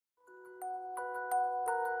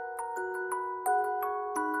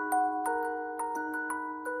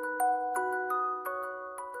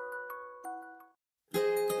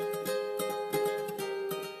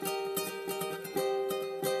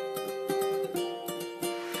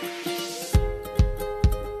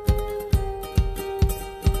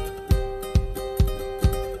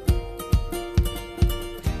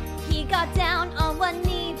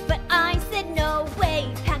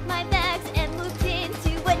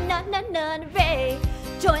in an array.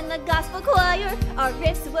 Join the gospel choir, our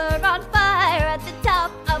riffs were on fire. At the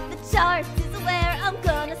top of the charts is where I'm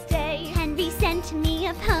gonna stay. Henry sent me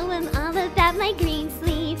a poem all about my green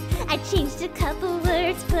sleeves. I changed a couple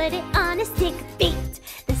words, put it on a sick beat.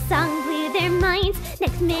 The song blew their minds,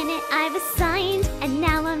 next minute I was signed. And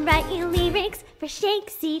now I'm writing lyrics for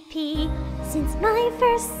Shake CP. Since my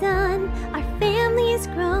first son, our family's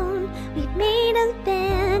grown. We've made a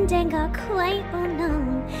band and got quite well known.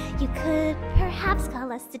 You could perhaps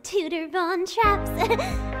call us the Tudor Von Traps.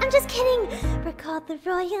 I'm just kidding, we're called the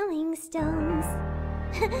Royaling Stones.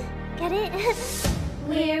 Get it?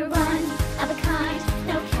 We're one of a kind,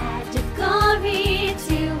 no category.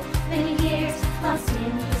 Too many years lost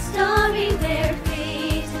in the story. We're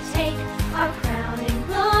free to take our crown and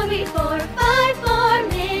glory for 5 more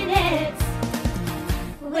minutes.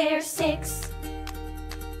 We're 6.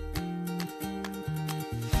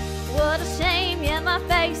 What a shame, yeah, my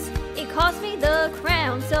face, it cost me the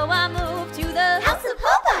crown. So I moved to the House of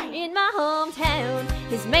Holbein in my hometown.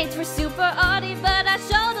 His mates were super arty, but I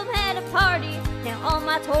showed them how to party. Now on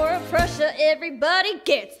my tour of Prussia, everybody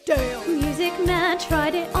gets down. Music Man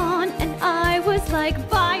tried it on, and I was like,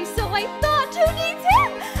 bye. So I thought, who needs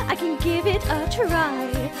him? I can give it a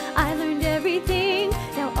try. I learned everything,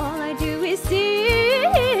 now all I do is sing.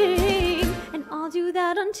 And I'll do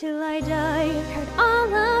that until I die. Heard all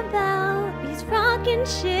about these rockin'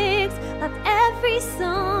 chicks, loved every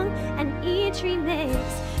song and each remix.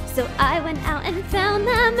 So I went out and found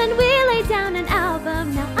them, and we laid down an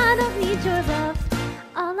album. Now I don't need your love,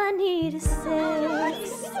 all I need is 6.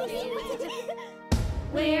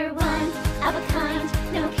 We're one of a kind,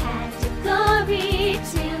 no category.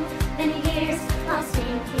 Too many years lost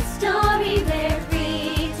in his story. We're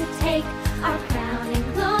free to take our crown and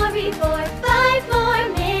glory for 5 more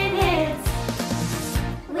minutes.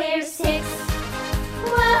 We're 6.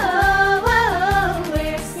 Whoa, whoa,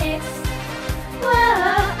 we're 6. Whoa,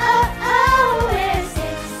 oh, oh, we're 6.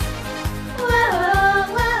 Whoa,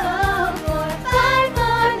 whoa, for 5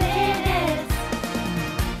 more minutes.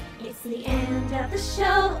 It's the end of the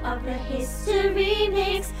show, of the history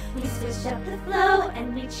mix. We switched up the flow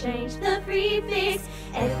and we changed the prefix.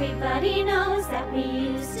 Everybody knows that we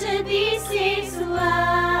used to be 6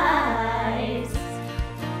 wise.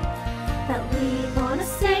 But we wanna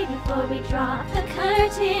say before we drop the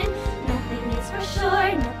curtain, nothing is for sure,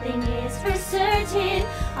 nothing is for certain.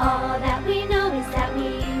 All that we know